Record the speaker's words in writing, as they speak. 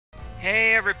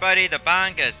Hey everybody, the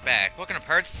Banga's back. Welcome to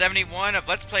part 71 of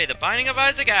Let's Play The Binding of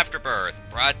Isaac Afterbirth,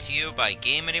 brought to you by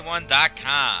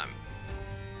GameAnyone.com.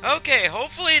 Okay,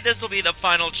 hopefully this will be the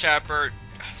final chapter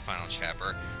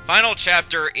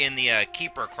in the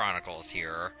Keeper Chronicles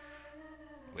here,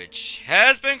 which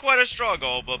has been quite a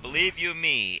struggle, but believe you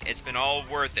me, it's been all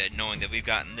worth it knowing that we've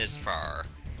gotten this far.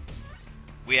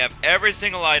 We have every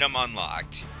single item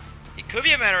unlocked. It could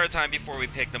be a matter of time before we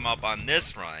pick them up on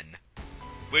this run,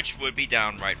 which would be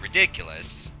downright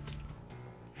ridiculous.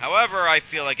 However, I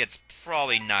feel like it's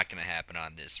probably not going to happen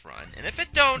on this run, and if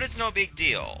it don't, it's no big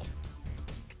deal.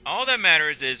 All that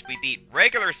matters is we beat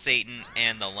regular Satan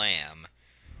and the Lamb,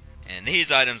 and these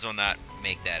items will not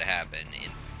make that happen in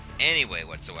any way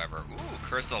whatsoever. Ooh,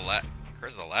 Curse of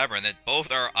the Labyrinth, that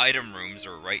both our item rooms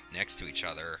are right next to each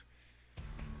other.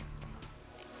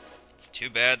 It's too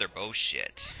bad they're both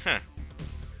shit. Huh.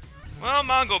 Well,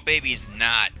 Mongo Baby's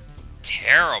not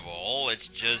terrible, it's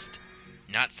just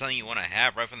not something you want to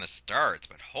have right from the start,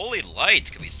 but Holy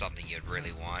Light could be something you'd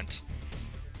really want.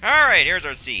 Alright, here's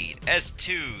our seed.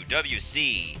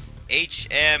 S2WC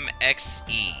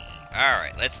HMXE.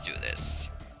 Alright, let's do this.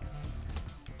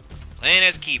 Playing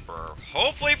as Keeper,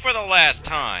 hopefully for the last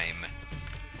time.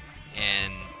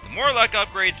 And the more luck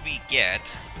upgrades we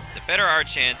get, the better our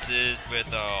chances with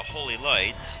Holy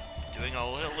Light doing a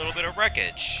little bit of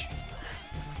wreckage.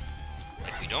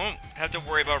 We don't have to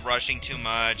worry about rushing too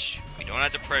much. We don't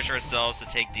have to pressure ourselves to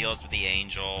take deals with the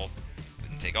angel. We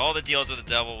can take all the deals with the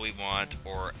devil we want,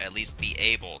 or at least be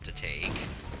able to take.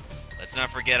 Let's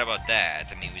not forget about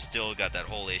that. I mean, we still got that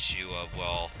whole issue of,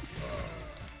 well,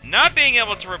 not being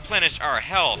able to replenish our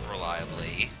health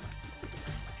reliably,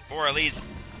 or at least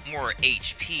more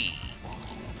HP.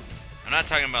 I'm not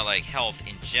talking about, like, health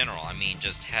in general. I mean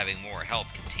just having more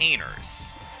health containers.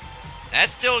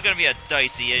 That's still going to be a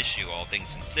dicey issue, all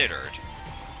things considered.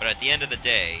 But at the end of the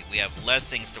day, we have less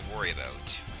things to worry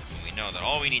about. And we know that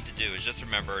all we need to do is just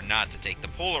remember not to take the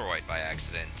Polaroid by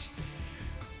accident.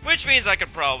 Which means I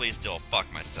could probably still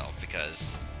fuck myself,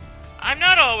 because I'm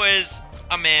not always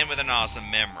a man with an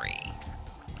awesome memory.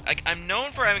 Like, I'm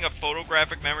known for having a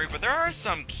photographic memory, but there are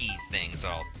some key things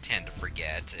I'll tend to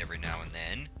forget every now and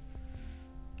then.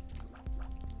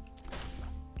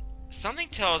 Something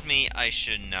tells me I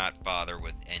should not bother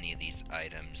with any of these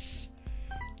items,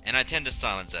 and I tend to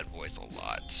silence that voice a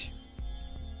lot.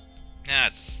 Nah,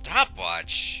 it's a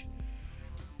stopwatch.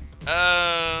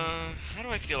 How do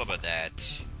I feel about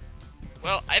that?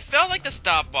 Well, I felt like the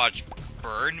stopwatch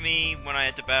burned me when I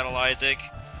had to battle Isaac,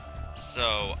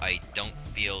 so I don't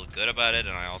feel good about it,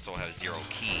 and I also have 0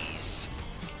 keys.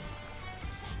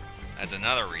 That's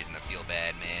another reason to feel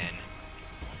bad, man.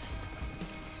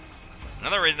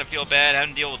 Another reason to feel bad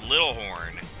having to deal with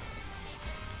Littlehorn,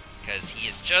 because he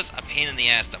is just a pain in the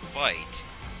ass to fight.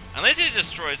 Unless he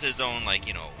destroys his own, like,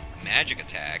 you know, magic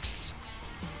attacks.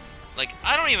 Like,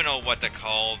 I don't even know what to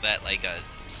call that, like, a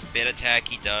spit attack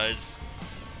he does.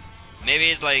 Maybe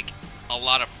it's, like, a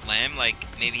lot of phlegm, like,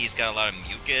 maybe he's got a lot of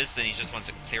mucus and he just wants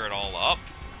to clear it all up.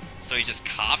 So he just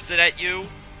coughs it at you.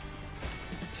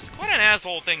 Just quite an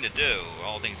asshole thing to do,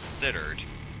 all things considered.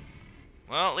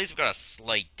 Well, at least we've got a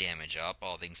slight damage up,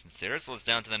 all things considered, so let's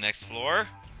down to the next floor.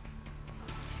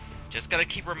 Just gotta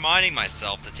keep reminding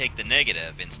myself to take the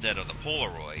negative instead of the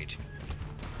Polaroid.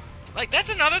 Like, that's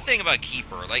another thing about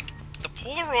Keeper. Like, the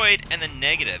Polaroid and the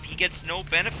negative, he gets no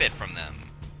benefit from them.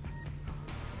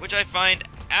 Which I find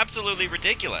absolutely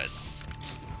ridiculous.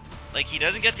 Like, he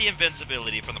doesn't get the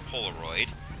invincibility from the Polaroid,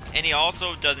 and he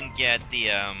also doesn't get the,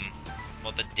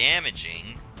 well, the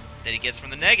damaging that he gets from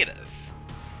the negative.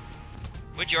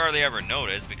 Which you hardly ever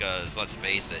notice, because, let's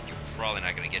face it, you're probably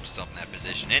not going to get yourself in that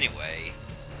position anyway,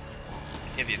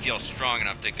 if you feel strong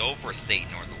enough to go for Satan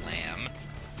or the Lamb.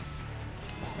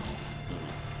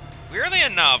 Weirdly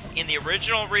enough, in the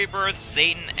original Rebirth,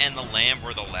 Satan and the Lamb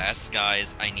were the last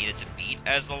guys I needed to beat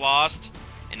as the Lost,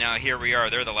 and now here we are,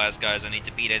 they're the last guys I need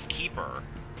to beat as Keeper.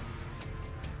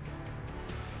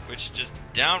 Which just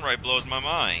downright blows my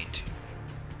mind.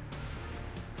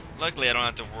 Luckily, I don't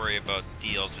have to worry about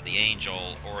deals with the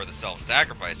angel or the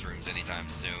self-sacrifice rooms anytime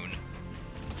soon.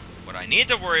 What I need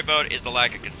to worry about is the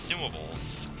lack of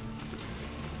consumables.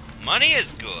 Money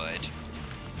is good.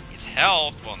 It's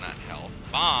health, well, not health,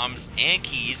 bombs and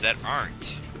keys that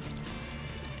aren't.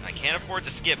 And I can't afford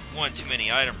to skip one too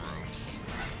many item rooms.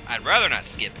 I'd rather not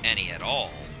skip any at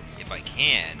all, if I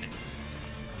can.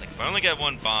 Like, if I only get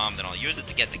one bomb, then I'll use it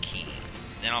to get the key.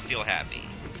 Then I'll feel happy.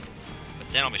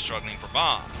 Then I'll be struggling for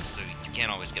bombs, so you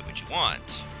can't always get what you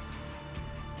want.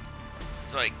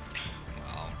 So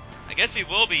well, I guess we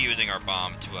will be using our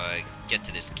bomb to get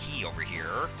to this key over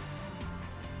here.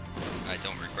 I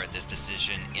don't regret this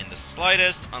decision in the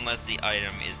slightest unless the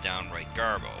item is downright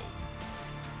garbo.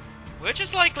 Which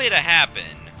is likely to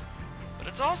happen, but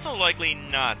it's also likely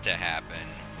not to happen.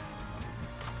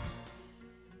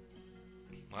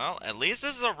 Well, at least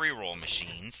this is a reroll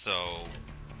machine, so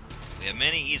we have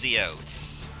many easy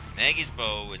outs. Maggie's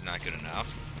bow is not good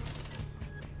enough.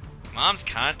 Mom's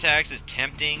contacts is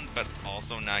tempting, but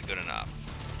also not good enough.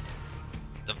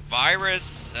 The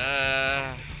virus,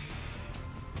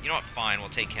 you know what, fine, we'll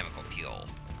take chemical peel.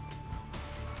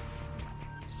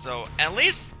 So, at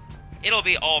least it'll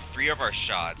be all three of our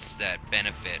shots that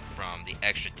benefit from the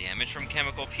extra damage from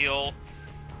chemical peel,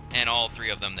 and all three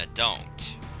of them that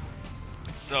don't.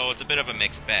 So, it's a bit of a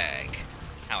mixed bag,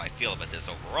 how I feel about this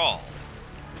overall.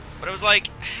 But it was like,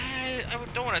 I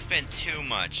don't want to spend too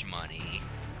much money.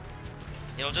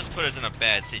 It'll just put us in a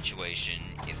bad situation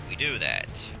if we do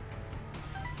that.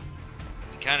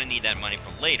 We kind of need that money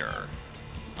for later.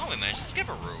 Oh, we managed to skip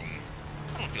a room.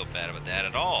 I don't feel bad about that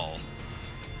at all.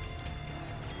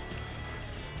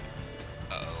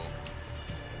 Uh-oh.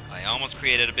 I almost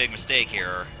created a big mistake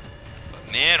here.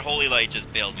 But man, Holy Light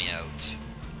just bailed me out.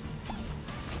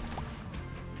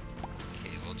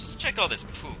 Okay, we'll just check all this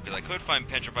poop, because I could find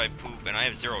petrified poop, and I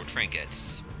have 0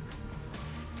 trinkets.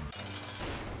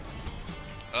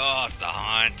 Oh, it's the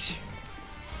haunt.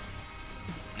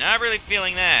 Not really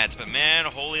feeling that, but man,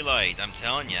 Holy Light, I'm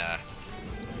telling ya.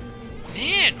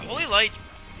 Man, Holy Light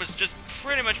was just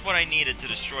pretty much what I needed to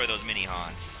destroy those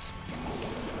mini-haunts.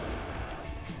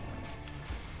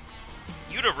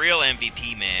 You the real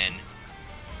MVP, man.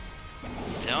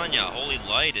 I'm telling ya, Holy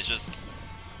Light is just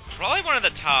probably one of the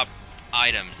top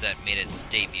items that made its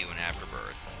debut in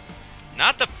Afterbirth.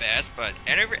 Not the best, but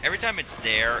every time it's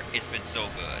there, it's been so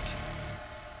good.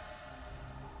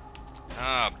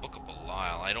 Ah, Book of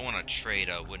Belial. I don't want to trade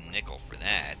a wooden nickel for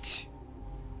that.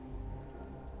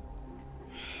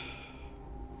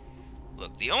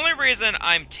 Look, the only reason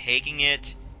I'm taking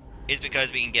it is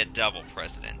because we can get Devil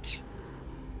President.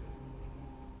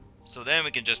 So then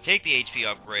we can just take the HP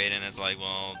upgrade, and it's like,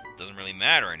 well, it doesn't really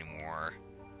matter anymore.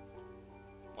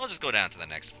 We'll just go down to the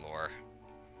next floor.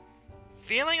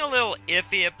 Feeling a little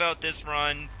iffy about this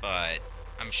run, but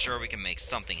I'm sure we can make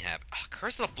something happen. Oh,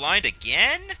 Curse of the Blind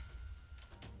again?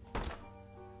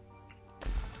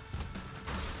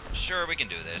 Sure, we can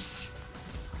do this.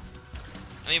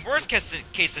 I mean, worst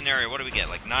case scenario, what do we get?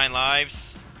 Like 9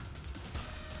 lives?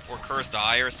 Or Cursed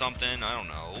Eye or something? I don't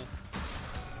know.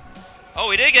 Oh,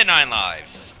 we did get 9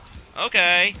 lives!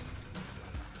 Okay.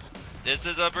 This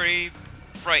is a pretty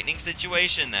frightening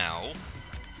situation now.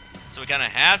 So we kind of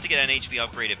have to get an HP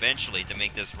upgrade eventually to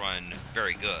make this run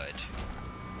very good.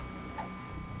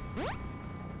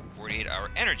 48-hour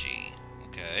energy.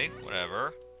 Okay,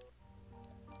 whatever.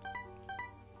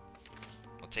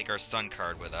 We'll take our Sun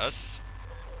card with us.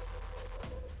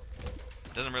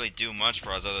 Doesn't really do much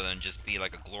for us other than just be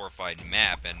like a glorified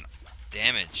map and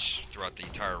damage throughout the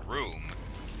entire room.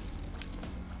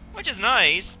 Which is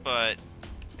nice, but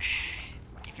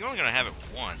if you're only going to have it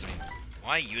once, I mean,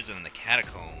 why use it in the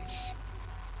catacombs?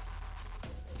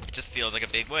 It just feels like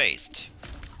a big waste.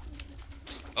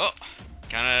 Oh,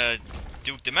 kind of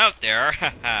duked him out there.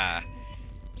 Haha.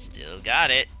 Still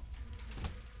got it.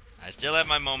 I still have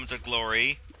my moments of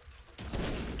glory.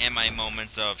 And my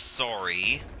moments of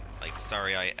sorry. Like,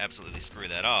 sorry I absolutely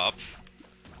screwed that up.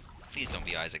 Please don't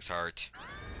be Isaac's heart.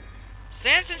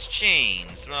 Samson's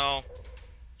chains. Well,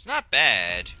 it's not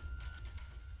bad.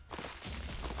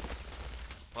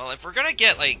 Well, if we're gonna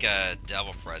get, like, a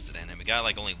Devil President, and we got,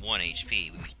 like, only 1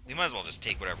 HP, we might as well just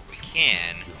take whatever we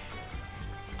can.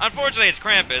 Unfortunately, it's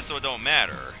Krampus, so it don't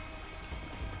matter.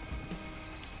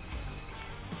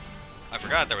 I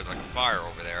forgot there was, like, a fire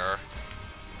over there.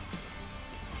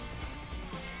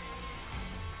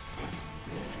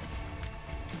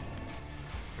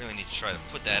 Really need to try to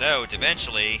put that out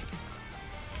eventually.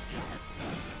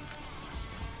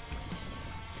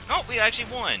 Oh, we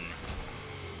actually won.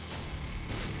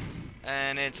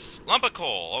 And it's lump of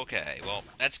coal. Okay, well,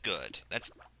 that's good.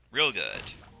 That's real good.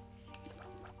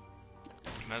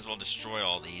 Might as well destroy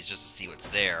all these just to see what's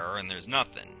there, and there's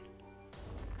nothing.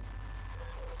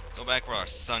 Go back for our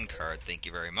Sun card, thank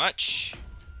you very much.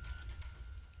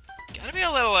 Gotta be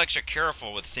a little extra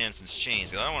careful with Samson's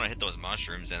chains, because I don't want to hit those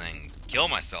mushrooms and then kill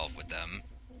myself with them.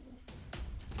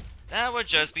 That would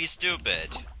just be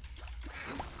stupid.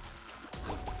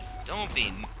 Don't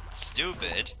be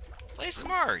stupid. Play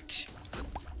smart.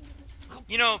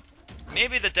 You know,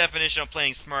 maybe the definition of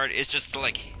playing smart is just to,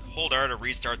 like, hold R to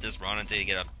restart this run until you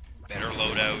get a better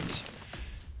loadout.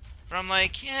 But I'm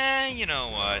like, yeah, you know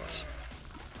what?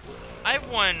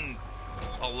 I've won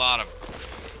a lot of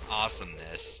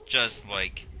awesomeness, just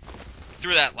like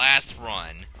through that last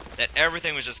run, that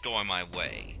everything was just going my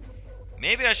way.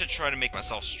 Maybe I should try to make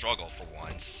myself struggle for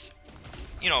once,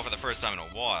 you know, for the first time in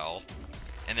a while,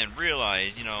 and then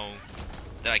realize, you know,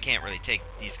 that I can't really take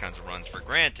these kinds of runs for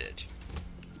granted.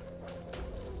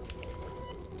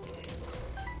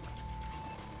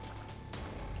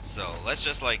 So, let's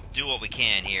just, like, do what we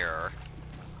can here.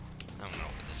 I'm gonna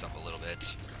open this up a little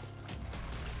bit.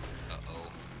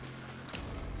 Uh-oh.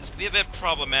 This could be a bit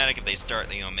problematic if they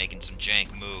start, you know, making some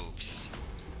jank moves.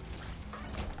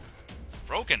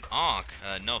 Broken Ankh?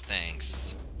 No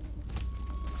thanks.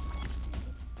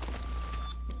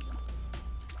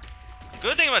 The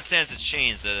good thing about Sansa's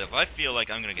Chain is that if I feel like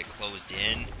I'm gonna get closed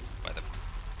in by the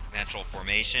natural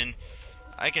formation,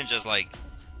 I can just, like,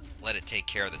 let it take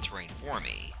care of the terrain for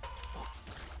me.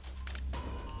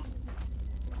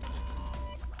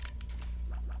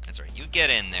 That's right, you get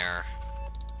in there.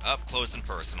 Up close and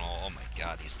personal. Oh my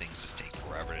god, these things just take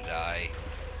forever to die.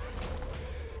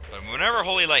 But whenever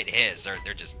Holy Light hits,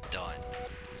 they're just done.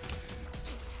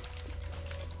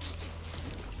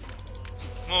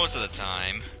 Most of the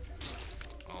time.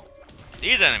 Oh,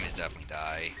 these enemies definitely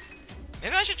die.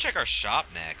 Maybe I should check our shop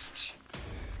next.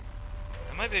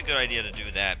 That might be a good idea to do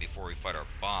that before we fight our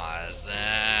boss.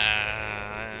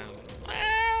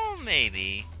 Well,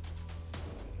 maybe.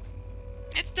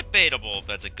 It's debatable if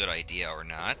that's a good idea or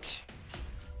not.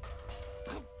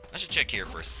 I should check here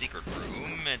for a secret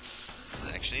room. It's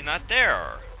actually not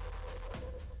there.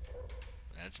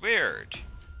 That's weird.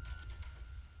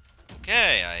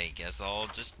 Okay, I guess I'll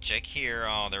just check here.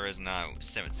 Oh, there is no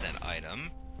 7-cent item.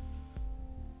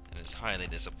 That is highly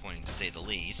disappointing to say the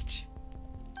least.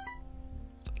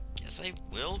 So I guess I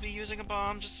will be using a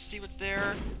bomb just to see what's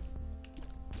there.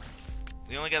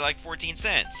 We only get like 14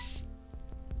 cents.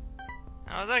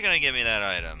 How is that gonna give me that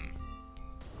item?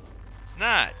 It's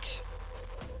not.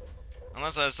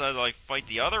 Unless I decide to, like, fight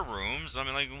the other rooms. I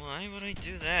mean, like, why would I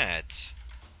do that?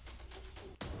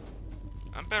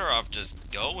 I'm better off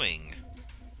just going.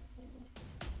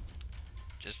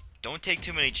 Just don't take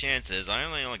too many chances. I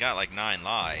only got, like, 9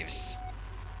 lives.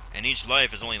 And each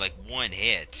life is only, like, 1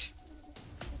 hit.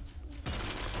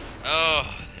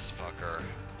 Oh, this fucker.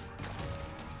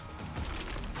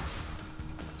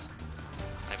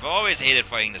 I've always hated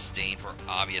fighting the Stain for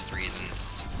obvious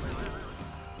reasons.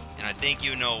 And I think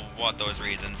you know what those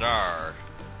reasons are.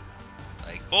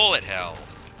 Like bullet hell.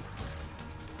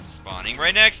 Spawning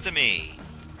right next to me.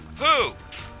 Poop!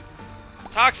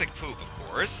 Toxic poop, of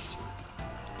course.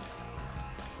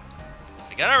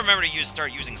 I gotta remember to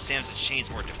start using Samson's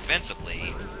Chains more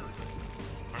defensively.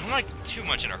 But I'm like too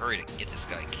much in a hurry to get this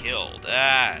guy killed.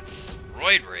 That's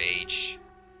Roid Rage.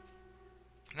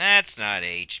 That's not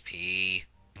HP.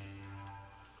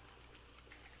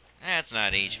 That's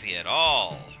not HP at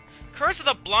all. Curse of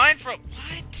the Blind for...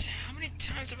 What? How many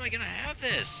times am I gonna have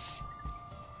this?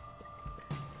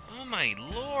 Oh my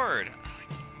lord.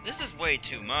 This is way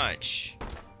too much.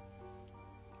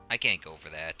 I can't go for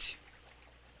that.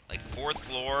 Like 4th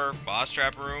floor, boss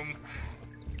trap room.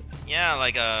 Yeah,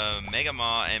 like Mega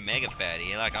Maw and Mega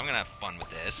Fatty. Like, I'm gonna have fun with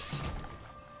this.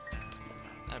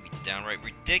 That'd be downright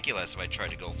ridiculous if I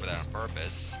tried to go for that on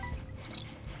purpose.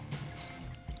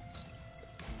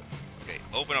 Okay,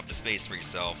 open up the space for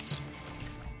yourself.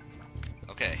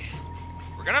 Okay,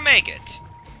 we're gonna make it.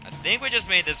 I think we just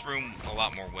made this room a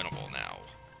lot more winnable now.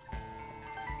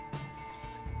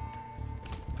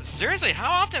 But seriously,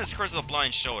 how often has Curse of the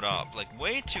Blind showed up? Like,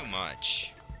 way too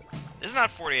much. This is not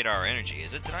 48-hour energy,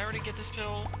 is it? Did I already get this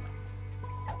pill?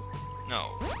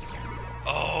 No.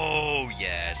 Oh,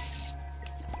 yes.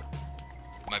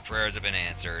 My prayers have been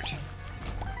answered.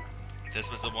 This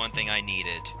was the one thing I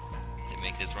needed to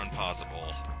make this run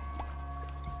possible.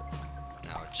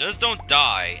 Now, just don't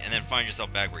die and then find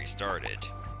yourself back where you started.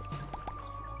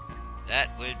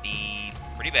 That would be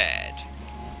pretty bad.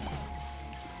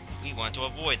 We want to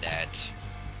avoid that.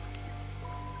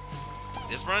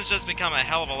 This run has just become a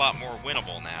hell of a lot more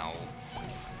winnable now.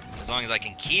 As long as I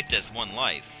can keep this 1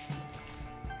 life.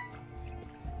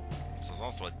 This was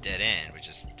also a dead end, which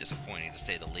is disappointing to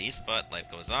say the least, but life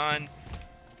goes on.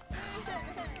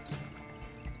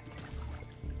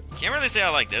 Can't really say I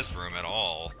like this room at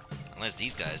all, unless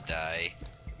these guys die.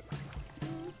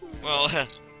 Well,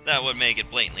 that would make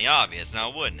it blatantly obvious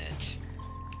now, wouldn't it?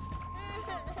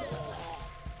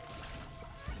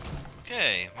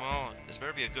 Okay, well, this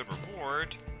better be a good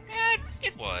reward. Yeah,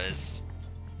 it was.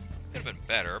 Could have been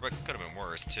better, but could have been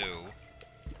worse, too.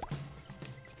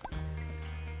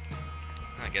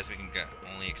 I guess we can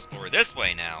only explore this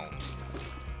way now.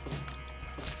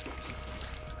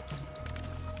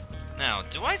 Now,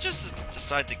 do I just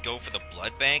decide to go for the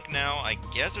blood bank now? I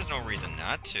guess there's no reason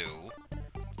not to.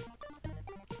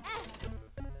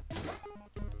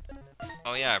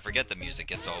 Oh yeah, I forget the music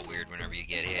gets all weird whenever you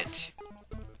get hit.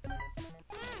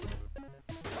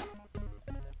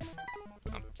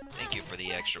 Thank you for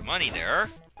the extra money there.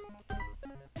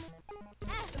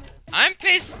 I'm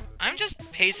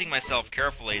just pacing myself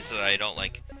carefully so that I don't,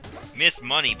 like, miss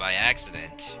money by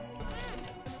accident.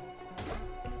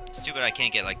 It's too bad I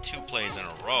can't get, like, 2 plays in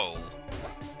a row.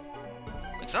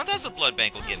 Like, sometimes the blood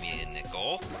bank will give me a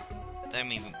nickel. Then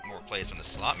me more plays from the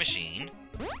slot machine.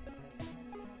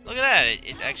 Look at that,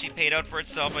 it actually paid out for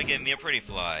itself by giving me a pretty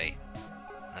fly.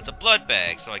 That's a blood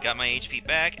bag, so I got my HP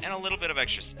back and a little bit of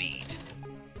extra speed.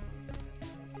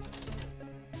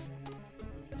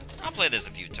 I'll play this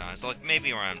a few times, like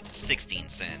maybe around 16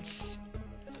 cents.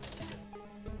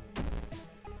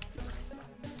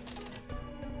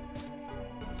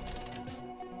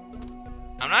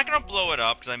 I'm not gonna blow it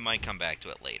up, because I might come back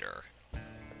to it later.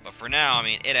 But for now, I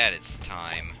mean, it had its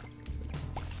time.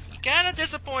 You kinda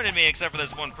disappointed me, except for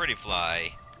this one pretty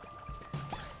fly.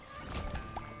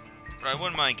 But I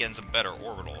wouldn't mind getting some better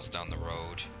orbitals down the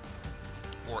road.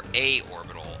 Or a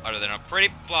orbital, other than a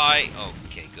pretty fly.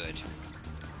 Okay, good.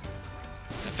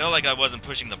 I felt like I wasn't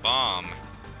pushing the bomb.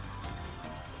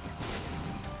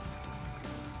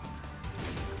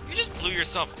 You just blew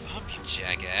yourself up, you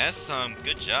jackass.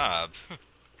 Good job.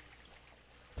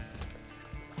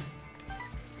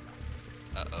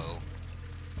 Uh-oh.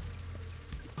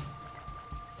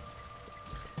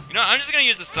 You know, I'm just gonna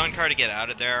use the stun card to get out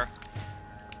of there.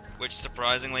 Which,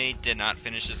 surprisingly, did not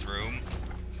finish this room.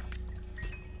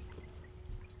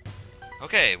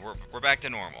 Okay, we're back to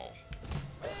normal.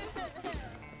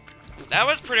 That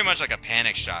was pretty much like a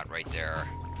panic shot right there.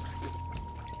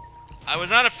 I was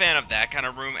not a fan of that kind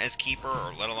of room as Keeper,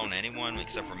 or let alone anyone,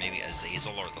 except for maybe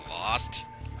Azazel or the Lost.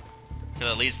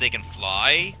 Because at least they can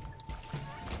fly.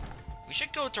 We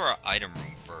should go to our item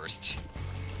room first.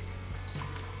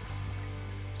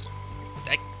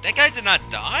 That guy did not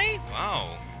die?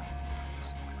 Wow.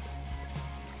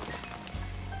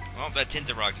 Well, that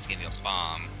tinted rock just gave me a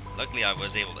bomb. Luckily, I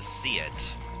was able to see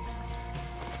it.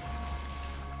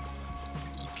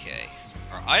 Okay.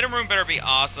 Our item room better be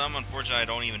awesome. Unfortunately, I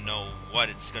don't even know what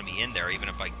it's going to be in there, even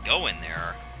if I go in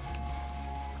there.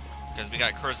 Because we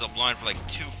got Curse of Blind for like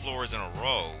 2 floors in a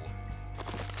row.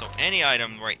 So any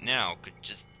item right now could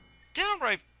just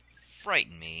downright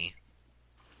frighten me.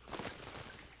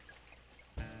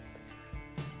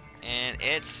 And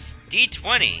it's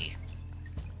D20.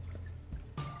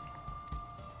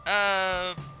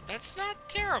 That's not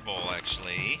terrible,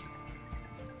 actually.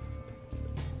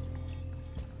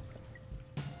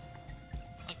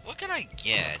 Like, what can I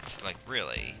get? Like,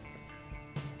 really?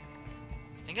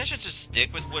 I think I should just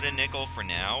stick with wood and nickel for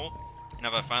now. And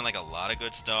if I find, like, a lot of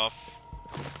good stuff,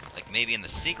 like maybe in the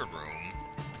secret room,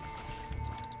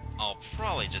 I'll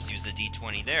probably just use the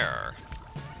D20 there.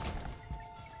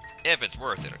 If it's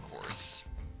worth it, of course.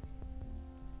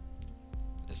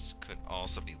 This could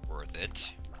also be worth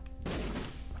it.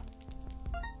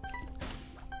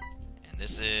 And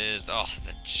this is... oh,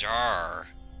 the jar.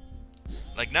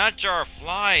 Like, not jar of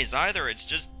flies either, it's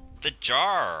just the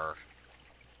jar.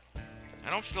 I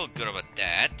don't feel good about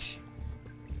that.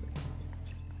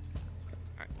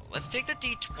 Alright, well, let's take the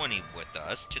D20 with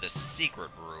us to the secret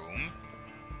room.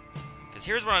 Because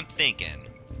here's what I'm thinking.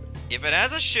 If it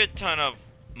has a shit ton of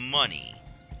money,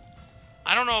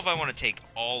 I don't know if I want to take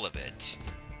all of it.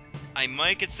 I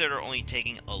might consider only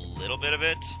taking a little bit of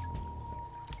it.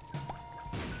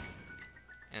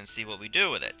 And see what we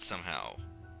do with it, somehow.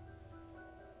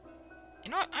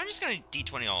 You know what? I'm just gonna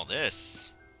D20 all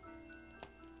this.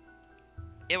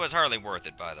 It was hardly worth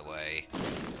it, by the way.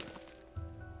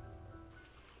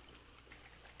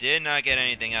 Did not get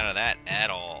anything out of that at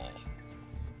all.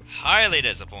 Highly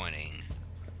disappointing.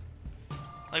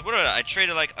 Like, what did I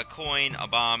traded, like, a coin, a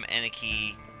bomb, and a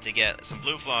key to get some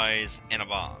blue flies and a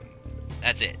bomb.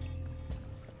 That's it.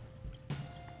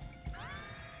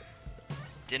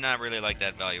 Did not really like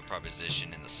that value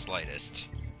proposition in the slightest.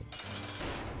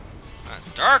 That's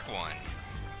a dark one.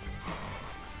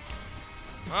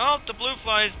 Well, the blue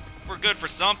flies were good for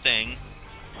something.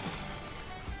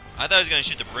 I thought he was going to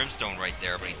shoot the brimstone right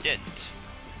there, but he didn't.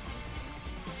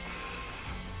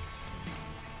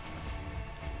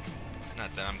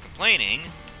 Not that I'm complaining.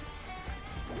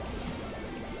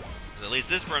 But at least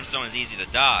this brimstone is easy to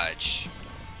dodge.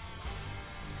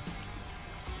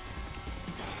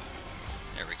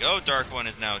 There we go. Dark one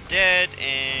is now dead,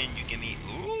 and you give me...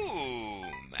 ooh,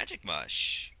 magic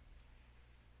mush.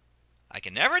 I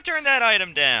can never turn that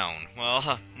item down.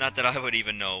 Well, not that I would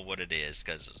even know what it is,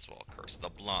 because it's, well, Curse the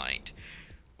Blind.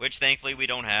 Which, thankfully, we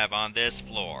don't have on this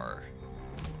floor.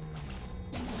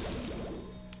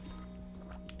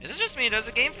 Is it just me? Does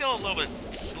the game feel a little bit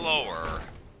slower?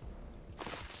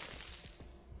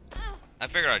 I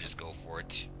figured I'd just go for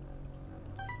it.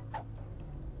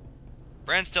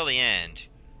 Brand's till the end.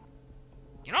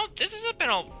 You know, this has been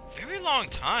a very long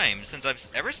time since I've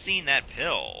ever seen that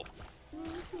pill.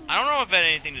 I don't know if it had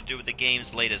anything to do with the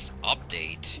game's latest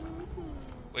update.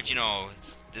 Which, you know,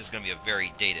 this is going to be a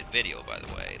very dated video, by the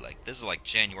way. Like, this is like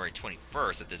January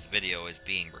 21st that this video is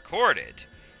being recorded.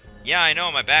 Yeah, I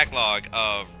know my backlog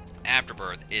of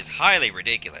Afterbirth is highly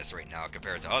ridiculous right now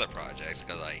compared to other projects,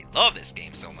 because I love this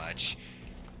game so much.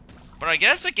 But I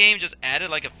guess the game just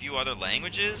added like a few other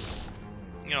languages.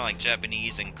 You know, like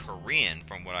Japanese and Korean,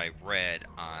 from what I read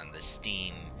on the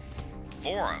Steam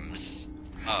forums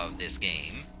of this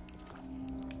game.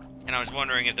 And I was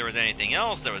wondering if there was anything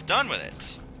else that was done with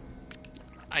it.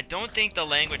 I don't think the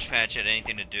language patch had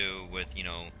anything to do with, you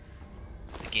know,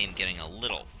 the game getting a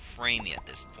little framey at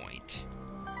this point.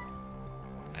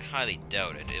 I highly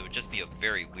doubt it. It would just be a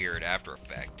very weird after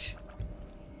effect.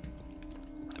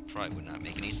 That probably would not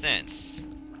make any sense.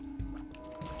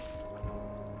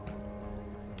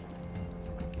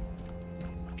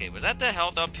 Okay, was that the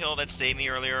health uphill that saved me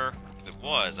earlier? If it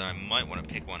was, then I might want to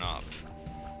pick one up.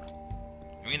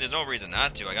 I mean, there's no reason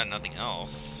not to. I got nothing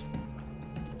else.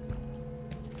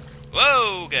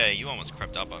 Whoa, okay, you almost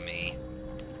crept up on me.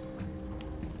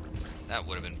 That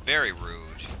would have been very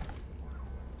rude.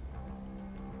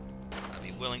 I'd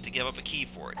be willing to give up a key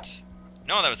for it.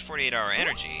 No, that was 48-hour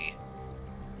energy.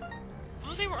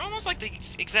 Well, they were almost like the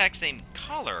exact same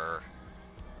color.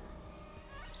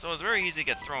 So it was very easy to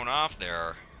get thrown off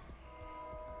there.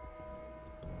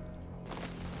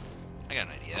 I got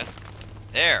an idea.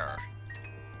 There!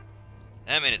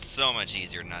 That made it so much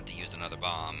easier not to use another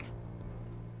bomb.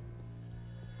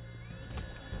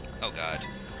 Oh god.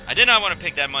 I did not want to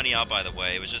pick that money up, by the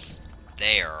way. It was just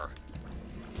there.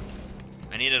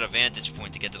 I needed a vantage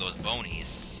point to get to those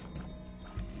bonies.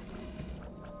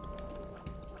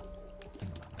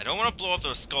 I don't want to blow up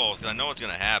those skulls, because I know what's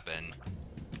going to happen.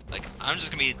 Like, I'm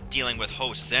just going to be dealing with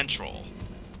Host Central.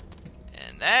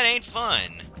 And that ain't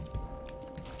fun.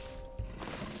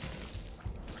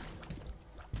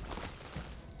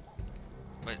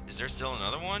 But is there still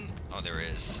another one? Oh, there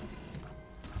is.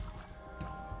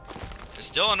 There's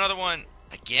still another one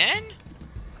again?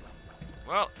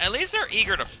 Well, at least they're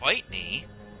eager to fight me.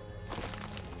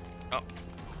 Oh.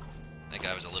 That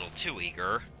guy was a little too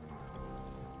eager.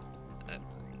 That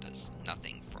room does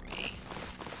nothing for me.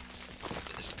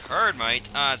 But this card might...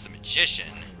 Ah, it's the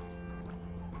Magician.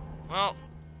 Well,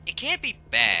 it can't be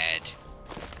bad.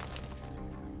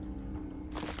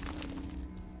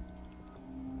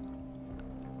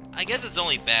 I guess it's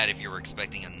only bad if you were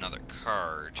expecting another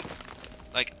card.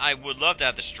 Like, I would love to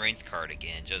have the Strength card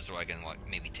again, just so I can, like,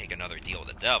 maybe take another deal with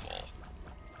the devil.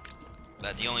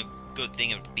 That's the only good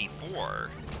thing it would be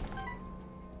for.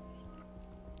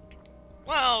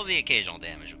 Well, the occasional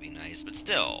damage would be nice, but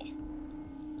still.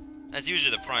 That's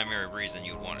usually the primary reason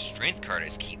you'd want a Strength card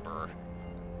as keeper.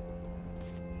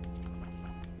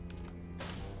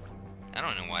 I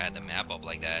don't know why I had the map up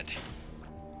like that.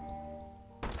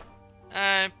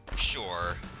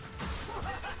 Sure.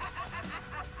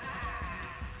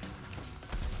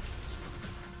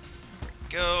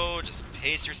 Go, just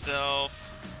pace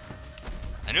yourself.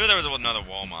 I knew there was another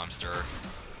wall monster.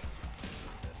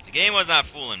 The game was not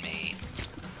fooling me.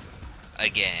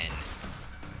 Again.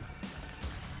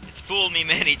 It's fooled me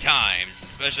many times,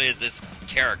 especially as this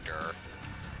character.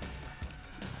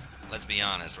 Let's be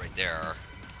honest right there.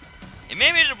 It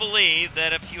made me to believe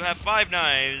that if you have 5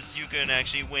 knives, you can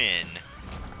actually win.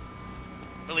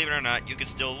 Believe it or not, you can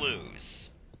still lose.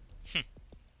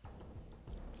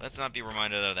 Let's not be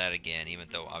reminded of that again, even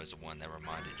though I was the one that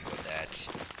reminded you of that.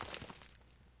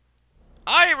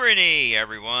 Irony,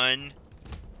 everyone!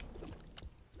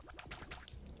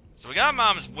 So we got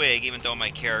Mom's wig, even though my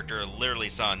character literally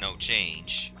saw no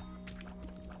change.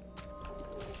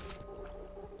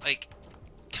 Like,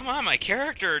 come on, my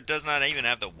character does not even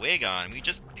have the wig on. We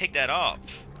just picked that up.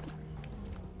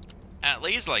 At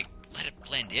least, like, let it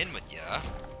blend in with ya.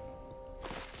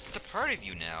 It's a part of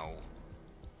you now.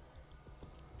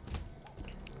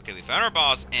 Okay, we found our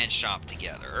boss and shop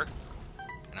together.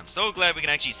 And I'm so glad we can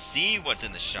actually see what's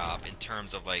in the shop in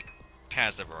terms of, like,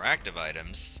 passive or active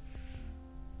items.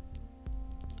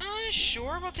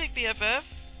 Sure, we'll take BFF.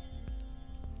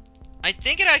 I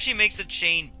think it actually makes the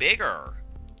chain bigger.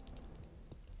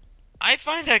 I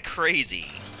find that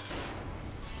crazy.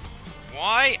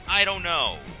 Why? I don't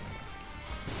know.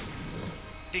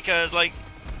 Because, like,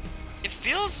 it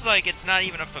feels like it's not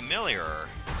even a familiar.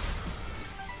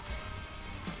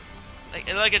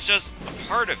 Like it's just a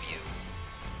part of you.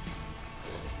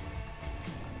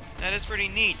 That is pretty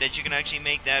neat that you can actually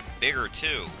make that bigger,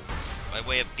 too. By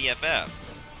way of BFF.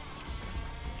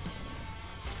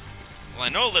 Well, I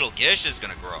know Little Gish is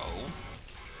gonna grow.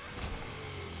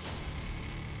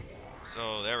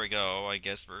 So, there we go. I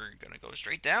guess we're gonna go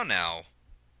straight down now.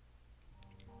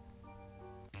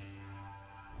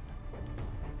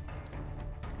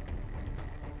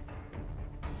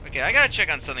 Okay, I gotta check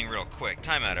on something real quick.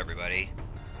 Time out, everybody.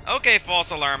 Okay,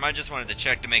 false alarm. I just wanted to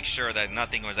check to make sure that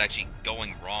nothing was actually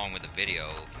going wrong with the video.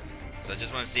 So I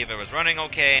just want to see if it was running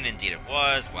okay, and indeed it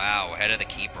was. Wow, ahead of the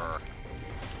keeper.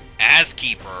 As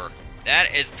keeper.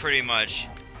 That is pretty much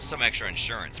some extra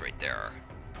insurance right there.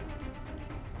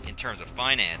 In terms of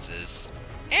finances.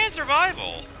 And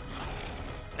survival.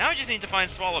 Now we just need to find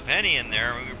Swallow Penny in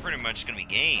there, and we're pretty much going to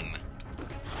be game.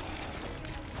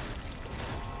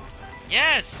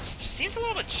 Yeah, it just seems a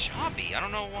little bit choppy. I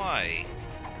don't know why.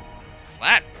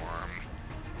 Flatworm.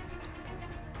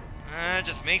 It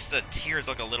just makes the tears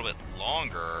look a little bit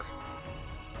longer.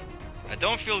 I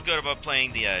don't feel good about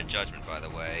playing the Judgment, by the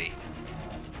way.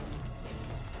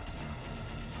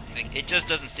 Like, it just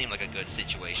doesn't seem like a good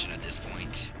situation at this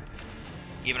point.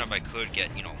 Even if I could get,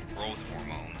 you know, growth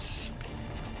hormones.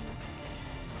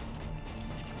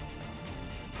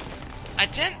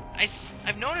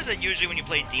 I've noticed that usually when you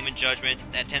play Demon Judgment,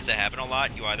 that tends to happen a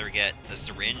lot. You either get the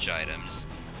syringe items,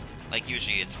 like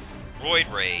usually it's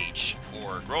Roid Rage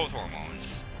or growth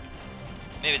hormones.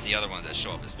 Maybe it's the other ones that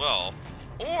show up as well.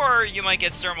 Or you might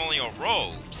get ceremonial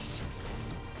robes.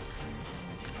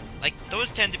 Like, those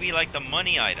tend to be like the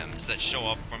money items that show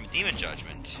up from Demon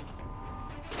Judgment.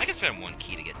 I can spend 1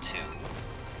 key to get 2.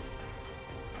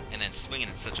 And then swing it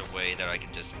in such a way that I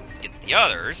can just get the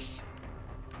others.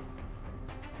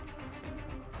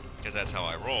 Because that's how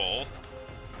I roll.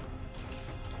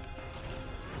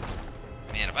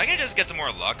 Man, if I can just get some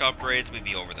more luck upgrades, we'd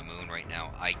be over the moon right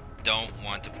now. I don't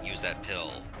want to use that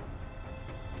pill.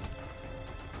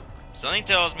 Something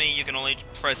tells me you can only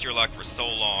press your luck for so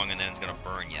long and then it's gonna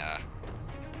burn ya.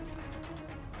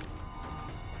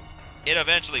 It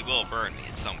eventually will burn me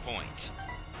at some point.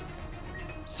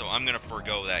 So I'm gonna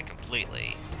forego that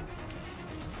completely.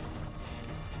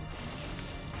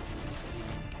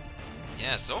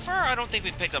 Yeah, so far I don't think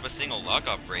we've picked up a single luck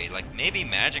upgrade. Like, maybe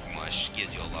Magic Mush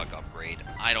gives you a luck upgrade.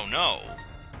 I don't know.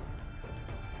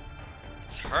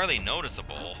 It's hardly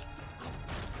noticeable.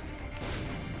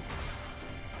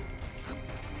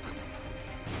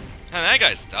 Man, that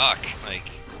guy's stuck. Like,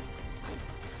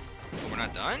 oh, we're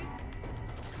not done?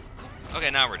 Okay,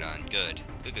 now we're done. Good.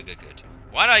 Good.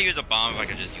 Why did I use a bomb if I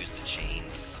could just use the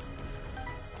chains?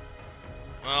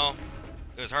 Well,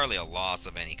 it was hardly a loss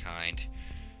of any kind.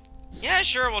 Yeah,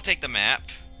 sure, we'll take the map.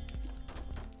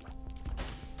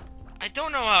 I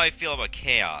don't know how I feel about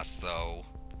Chaos, though.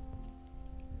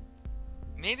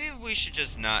 Maybe we should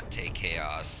just not take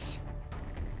Chaos.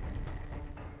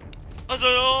 I was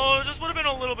like, oh, it just would have been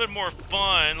a little bit more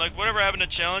fun. Like, whatever happened to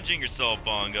challenging yourself,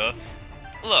 Bonga?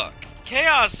 Look,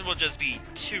 Chaos will just be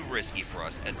too risky for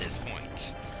us at this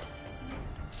point.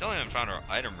 Still haven't found our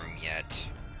item room yet.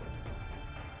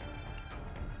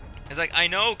 It's like, I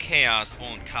know Chaos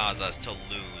won't cause us to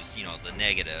lose, you know, the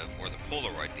negative or the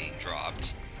Polaroid being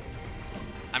dropped.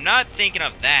 I'm not thinking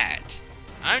of that.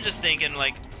 I'm just thinking,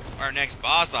 like, our next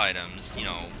boss items, you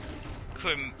know,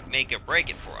 could make or break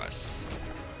it for us.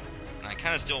 And I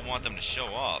kind of still want them to show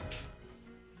up.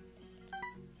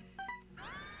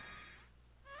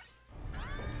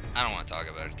 I don't want to talk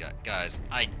about it, guys.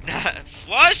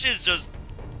 Flush is just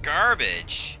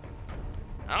garbage.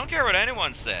 I don't care what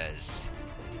anyone says.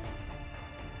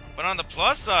 But on the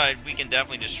plus side, we can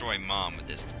definitely destroy Mom with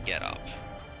this getup.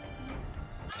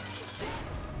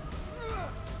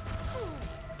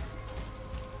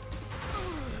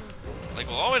 Like,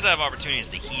 we'll always have opportunities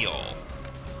to heal.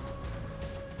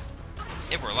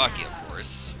 If we're lucky, of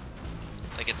course.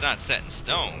 Like, it's not set in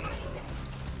stone.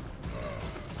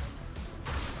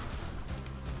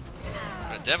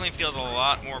 But it definitely feels a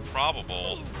lot more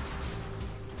probable.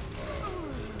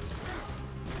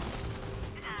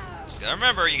 Just gotta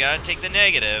remember, you gotta take the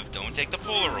negative, don't take the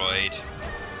Polaroid.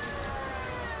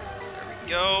 There we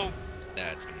go.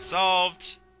 That's been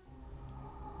solved.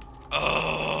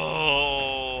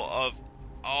 Oh, of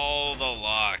all the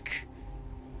luck.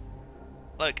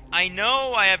 Look, I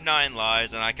know I have 9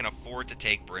 lives and I can afford to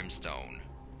take Brimstone.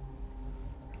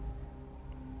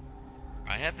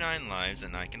 I have 9 lives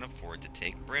and I can afford to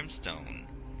take Brimstone.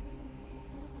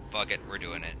 Fuck it, we're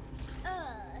doing it.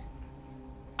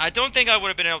 I don't think I would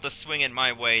have been able to swing it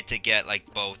my way to get,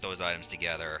 like, both those items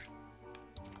together.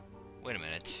 Wait a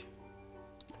minute.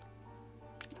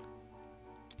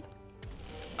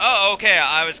 Oh, okay,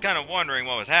 I was kind of wondering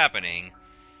what was happening.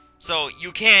 So,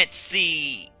 you can't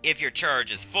see if your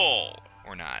charge is full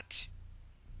or not.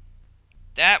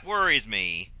 That worries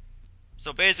me.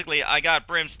 So basically, I got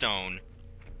Brimstone.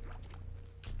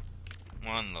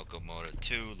 1, Locomotive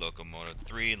 2, Locomotive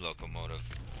 3, Locomotive...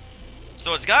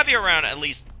 So it's gotta be around at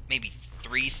least maybe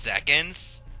 3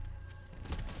 seconds.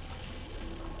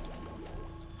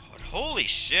 But holy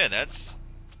shit, that's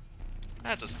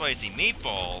a spicy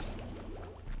meatball.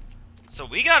 So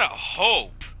we gotta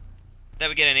hope that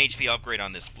we get an HP upgrade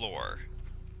on this floor.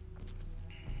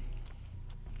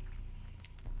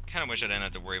 Kinda wish I didn't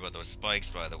have to worry about those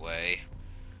spikes, by the way.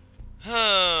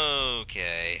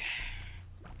 Okay.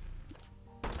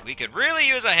 We could really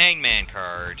use a Hangman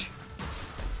card.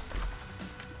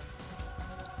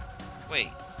 Wait,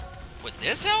 would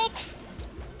this help?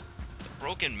 The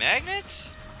broken magnet?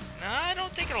 No, I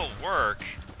don't think it'll work.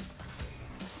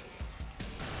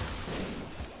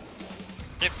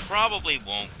 It probably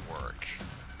won't work.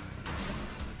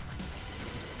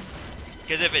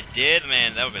 Because if it did,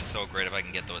 man, that would have been so great if I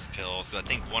can get those pills. So I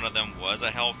think one of them was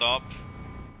a health up.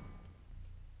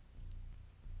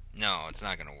 No, it's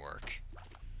not gonna work.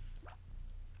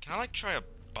 Can I, like, try a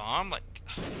bomb? Like,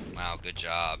 wow, good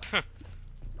job.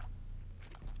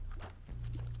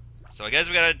 So I guess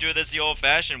we gotta do this the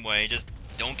old-fashioned way, just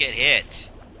don't get hit.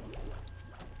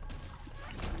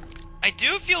 I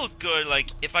do feel good, like,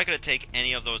 if I could have taken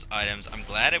any of those items, I'm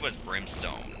glad it was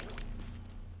Brimstone.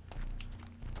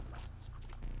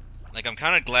 Like, I'm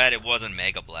kinda glad it wasn't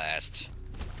Mega Blast.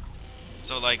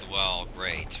 So, like, well,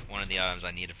 great. One of the items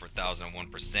I needed for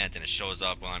 1001%, and it shows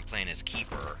up while I'm playing as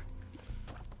Keeper.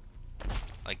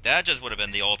 Like, that just would have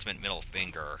been the ultimate middle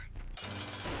finger.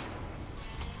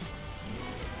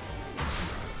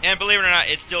 And believe it or not,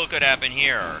 it still could happen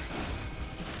here.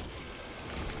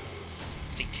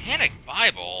 Satanic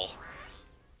Bible?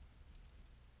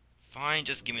 Fine,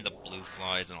 just give me the blue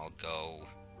flies and I'll go.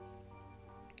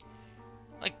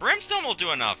 Like, Brimstone will do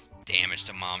enough damage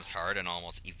to Mom's heart and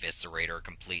almost eviscerate her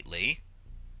completely.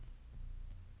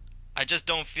 I just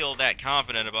don't feel that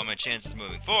confident about my chances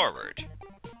moving forward.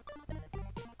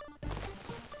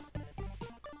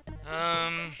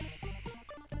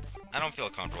 I don't feel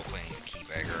comfortable playing the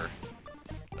Keybagger.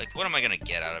 Like, what am I gonna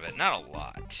get out of it? Not a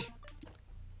lot.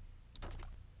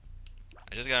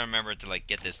 I just gotta remember to, like,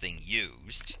 get this thing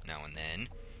used now and then.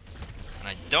 And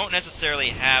I don't necessarily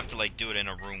have to, like, do it in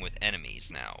a room with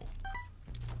enemies now.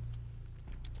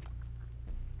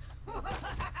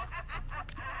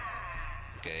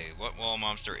 Okay, what wall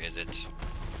monster is it?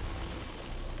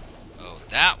 Oh,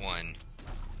 that one.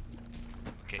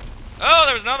 Okay. Oh,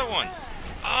 there was another one!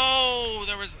 Oh,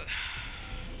 there was...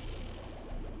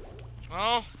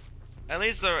 Well, at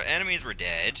least the enemies were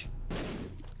dead.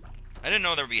 I didn't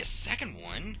know there would be a second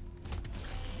one.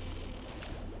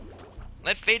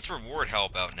 Let Fate's Reward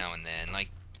help out now and then, like...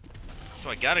 So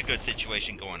I got a good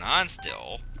situation going on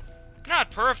still.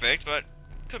 Not perfect, but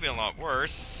could be a lot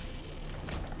worse.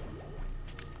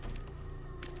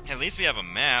 At least we have a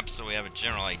map, so we have a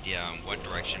general idea on what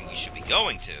direction we should be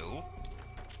going to.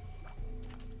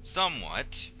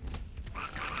 Somewhat.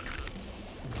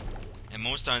 And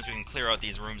most times we can clear out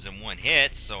these rooms in one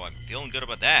hit, so I'm feeling good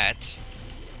about that.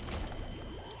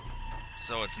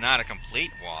 So it's not a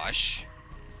complete wash.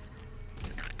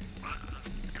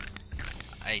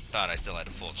 I thought I still had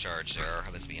a full charge there,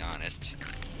 let's be honest.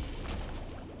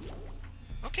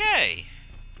 Okay.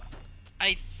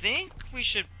 I think we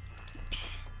should...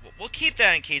 We'll keep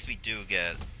that in case we do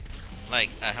get, like,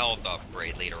 a health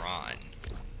upgrade later on.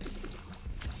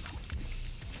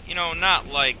 You know, not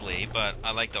likely, but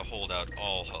I like to hold out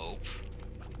all hope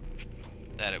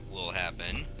that it will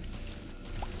happen.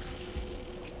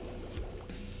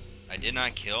 I did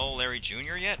not kill Larry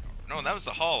Jr. yet? No, that was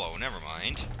the Hollow, never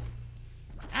mind.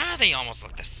 Ah, they almost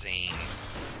look the same.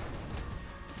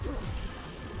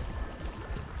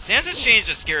 Sansa's Change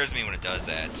just scares me when it does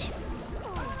that.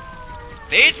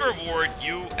 Fate's Reward,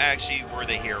 you actually were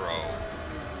the hero.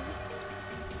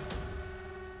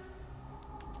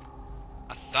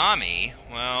 Athami?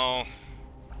 Well...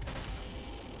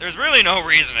 There's really no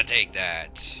reason to take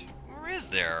that. Or is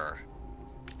there?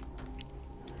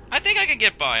 I think I can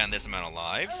get by on this amount of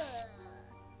lives.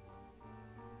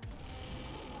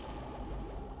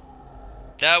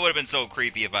 That would have been so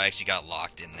creepy if I actually got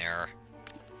locked in there.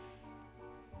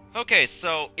 Okay,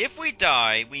 so if we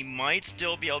die, we might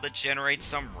still be able to generate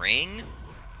some ring,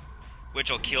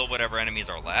 which will kill whatever enemies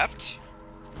are left.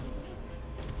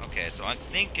 Okay, so I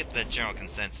think the general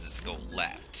consensus is go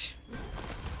left.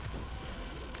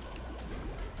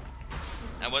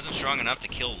 That wasn't strong enough to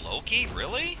kill Loki?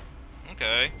 Really?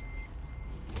 Okay.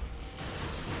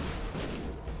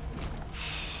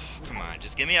 Come on,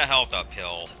 just give me a health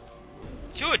uphill.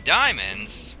 2 of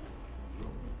diamonds?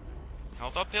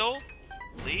 Health uphill?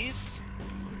 Please?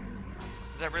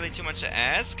 Is that really too much to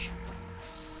ask?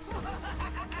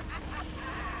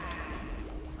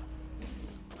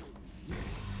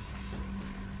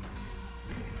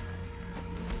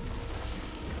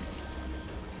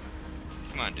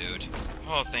 Come on, dude.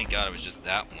 Oh, thank God it was just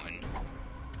that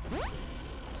one.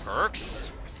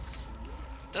 Perks?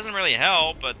 Doesn't really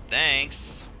help, but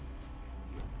thanks.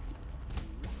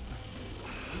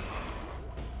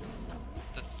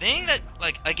 The thing that,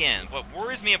 like, again, what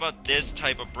worries me about this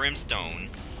type of brimstone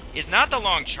is not the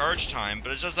long charge time,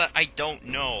 but it's just that I don't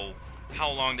know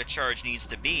how long the charge needs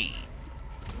to be.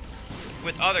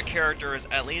 With other characters,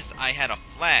 at least I had a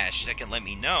flash that can let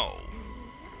me know.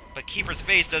 But Keeper's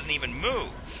face doesn't even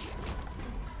move.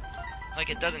 Like,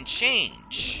 it doesn't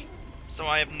change. So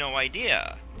I have no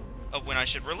idea of when I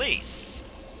should release.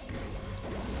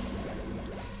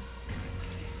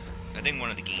 I think one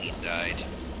of the Geenies died.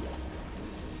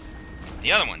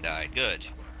 The other one died. Good.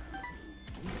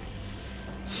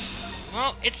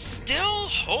 Well, it's still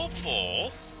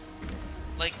hopeful.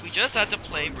 Like, we just have to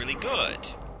play really good.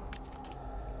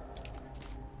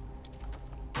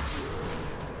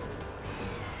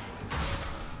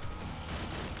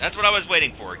 That's what I was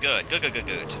waiting for. Good. Good, good, good,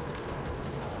 good.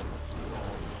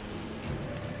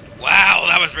 Wow,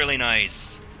 that was really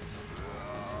nice.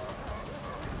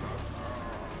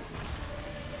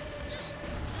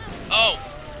 Oh,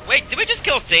 wait, did we just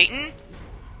kill Satan?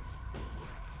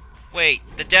 Wait,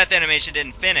 the death animation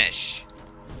didn't finish.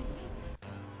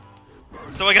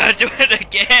 So I gotta do it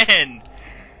again.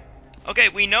 Okay,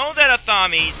 we know that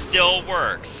Athami still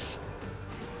works.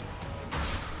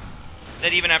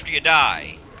 That even after you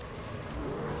die.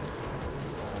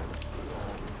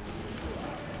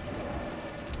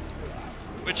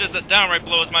 Which is that downright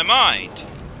blows my mind.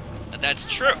 That's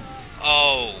true.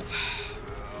 Oh.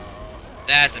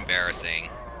 That's embarrassing.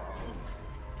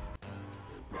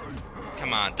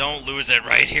 Come on, don't lose it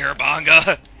right here,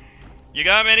 Bonga. You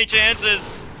got many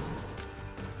chances.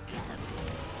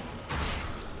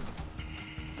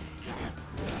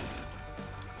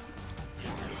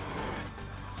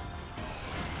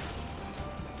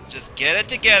 Just get it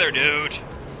together, dude.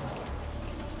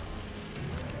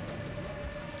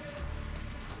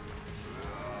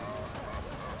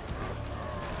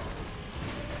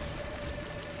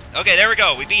 Okay, there we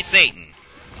go. We beat Satan.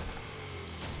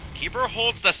 Keeper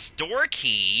holds the store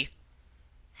key.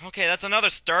 Okay, that's another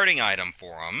starting item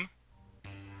for him.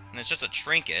 And it's just a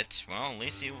trinket. Well, at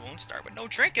least he won't start with no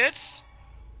trinkets.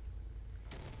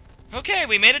 Okay,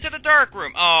 we made it to the dark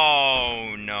room.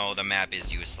 Oh, no, the map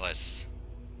is useless.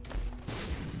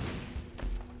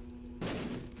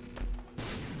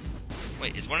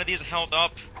 Wait, is one of these health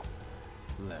up?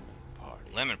 Lemon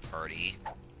party. Lemon party.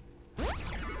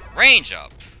 Range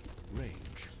up. Range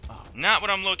up. Not what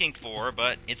I'm looking for,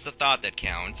 but it's the thought that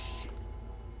counts.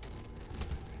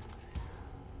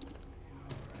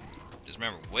 Just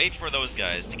remember, wait for those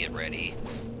guys to get ready,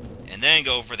 and then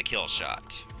go for the kill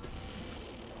shot.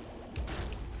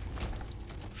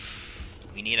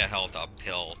 We need a health up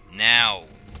pill now.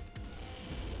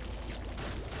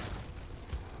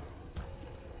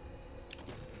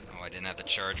 Oh, I didn't have the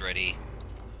charge ready.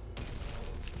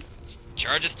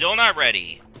 Charge is still not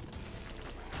ready.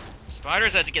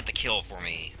 Spiders had to get the kill for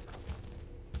me.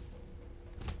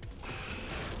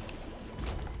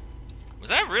 Was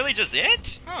that really just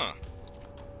it? Huh.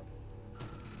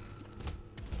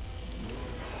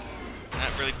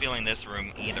 Not really feeling this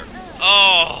room either.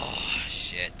 Oh,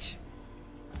 shit.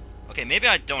 Okay, maybe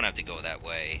I don't have to go that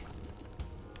way.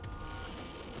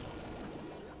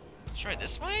 Let's try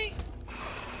this way?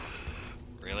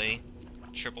 Really?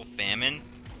 Triple famine?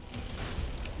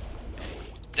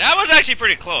 That was actually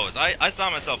pretty close. I saw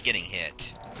myself getting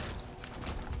hit.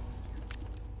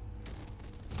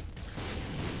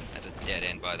 That's a dead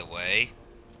end, by the way.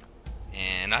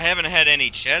 And I haven't had any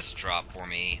chests drop for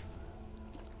me.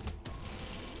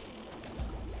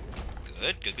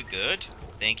 Good, good, good, good.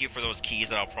 Thank you for those keys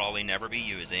that I'll probably never be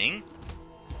using.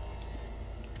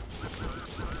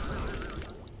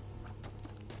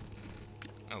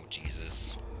 Oh,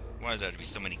 Jesus. Why does there have to be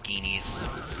so many Geenies?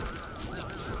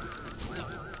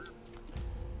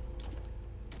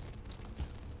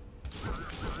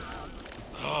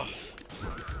 Oh.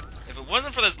 If it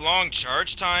wasn't for this long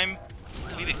charge time,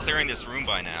 we'd be clearing this room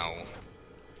by now.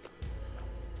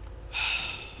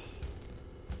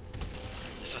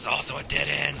 was also a dead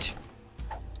end.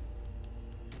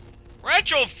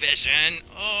 Retrofishing?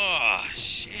 Oh,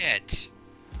 shit.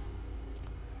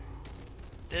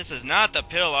 This is not the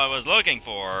pill I was looking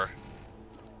for.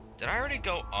 Did I already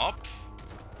go up?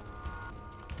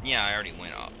 Yeah, I already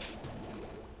went up.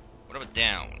 What about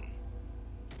down?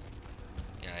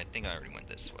 Yeah, I think I already went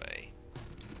this way.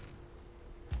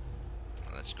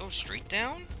 Let's go straight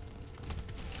down?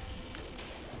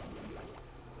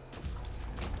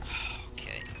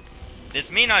 Okay.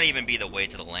 This may not even be the way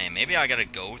to the land. Maybe I gotta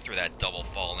go through that double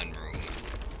fallen room.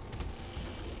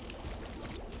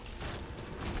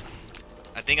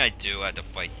 I think I do have to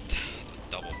fight with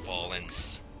double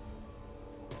fallens.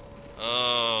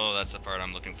 Oh, that's the part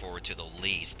I'm looking forward to the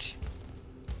least.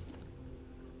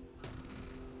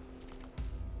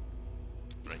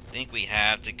 But I think we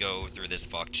have to go through this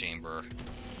fuck chamber.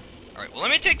 Alright, well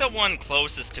let me take the one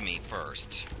closest to me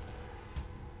first.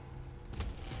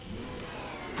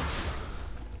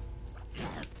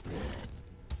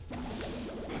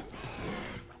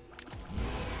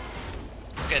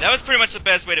 Okay, that was pretty much the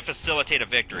best way to facilitate a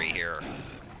victory here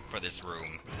for this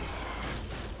room.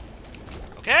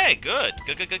 Okay, good.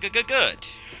 Good.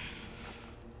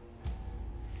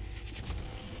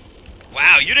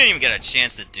 Wow, you didn't even get a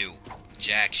chance to do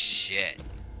jack shit.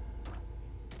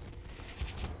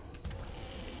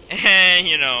 And,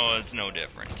 you know, it's no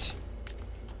different.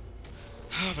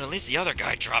 But at least the other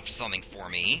guy dropped something for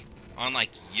me.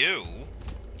 Unlike you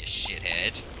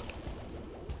shithead.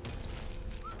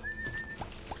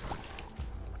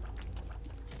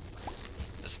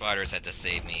 The spiders had to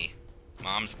save me.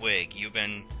 Mom's wig, you've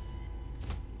been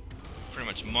pretty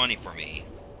much money for me.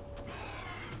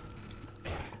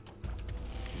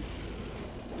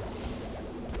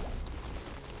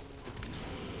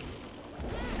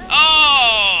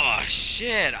 Oh,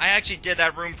 shit. I actually did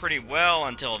that room pretty well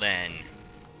until then.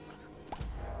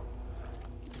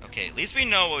 Okay, at least we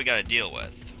know what we gotta deal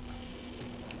with.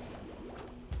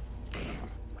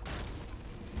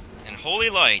 And holy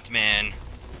light, man.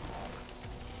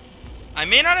 I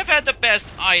may not have had the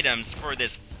best items for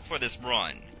this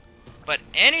run, but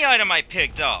any item I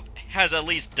picked up has at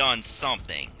least done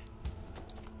something.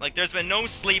 Like, there's been no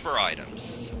sleeper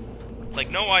items.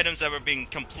 Like, no items that were being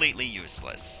completely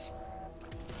useless.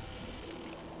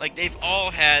 Like, they've all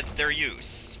had their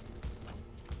use.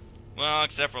 Well,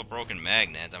 except for a broken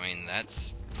magnet. I mean,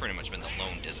 that's pretty much been the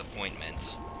lone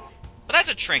disappointment. But that's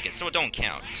a trinket, so it don't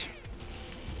count.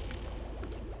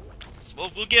 So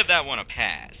we'll give that one a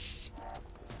pass.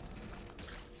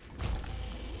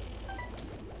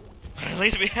 But at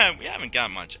least we haven't got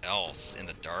much else in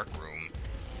the dark room.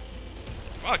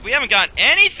 Fuck, we haven't got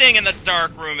anything in the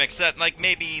dark room except, like,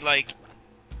 maybe, like,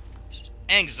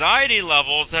 anxiety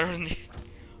levels that are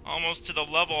almost to the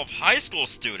level of high school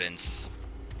students.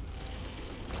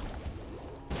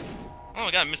 Oh,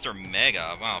 we got Mr.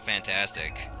 Mega. Wow,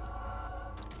 fantastic.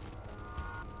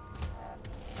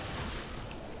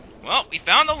 Well, we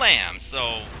found the lamb,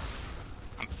 so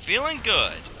I'm feeling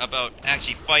good about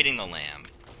actually fighting the lamb.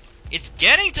 It's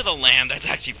getting to the lamb that's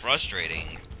actually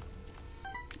frustrating.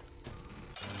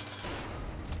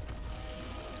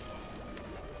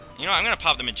 You know, I'm gonna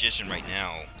pop the magician right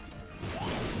now.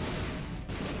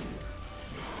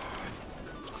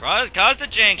 Cause the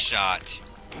jank shot.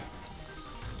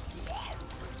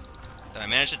 Then I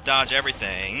managed to dodge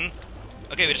everything.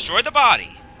 Okay, we destroyed the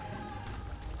body.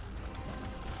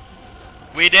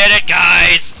 We did it,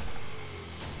 guys!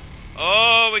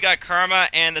 Oh, we got Karma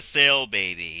and the Sail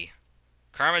Baby.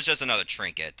 Karma's just another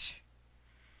trinket.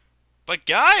 But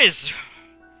guys,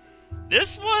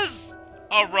 this was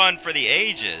a run for the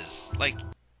ages. Like,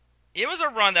 it was a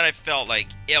run that I felt like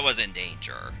it was in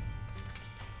danger.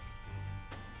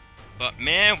 But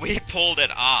man, we pulled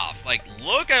it off. Like,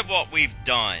 look at what we've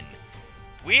done.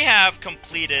 We have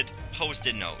completed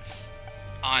post-it notes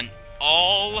on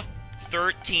all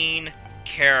 13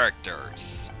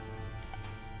 characters.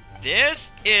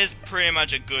 This is pretty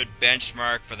much a good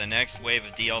benchmark for the next wave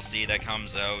of DLC that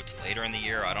comes out later in the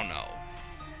year, I don't know.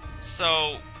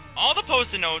 So, all the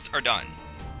post-it notes are done.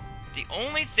 The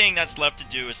only thing that's left to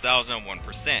do is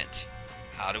 1001%.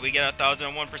 How do we get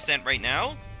 1001% right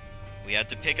now? We had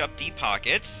to pick up Deep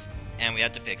Pockets, and we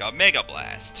had to pick up Mega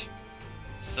Blast.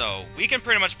 So, we can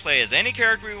pretty much play as any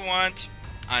character we want,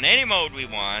 on any mode we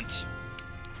want,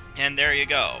 and there you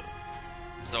go.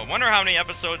 So, I wonder how many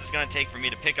episodes it's going to take for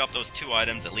me to pick up those two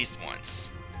items at least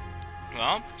once.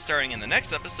 Well, starting in the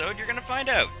next episode, you're going to find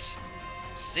out.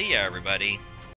 See ya, everybody.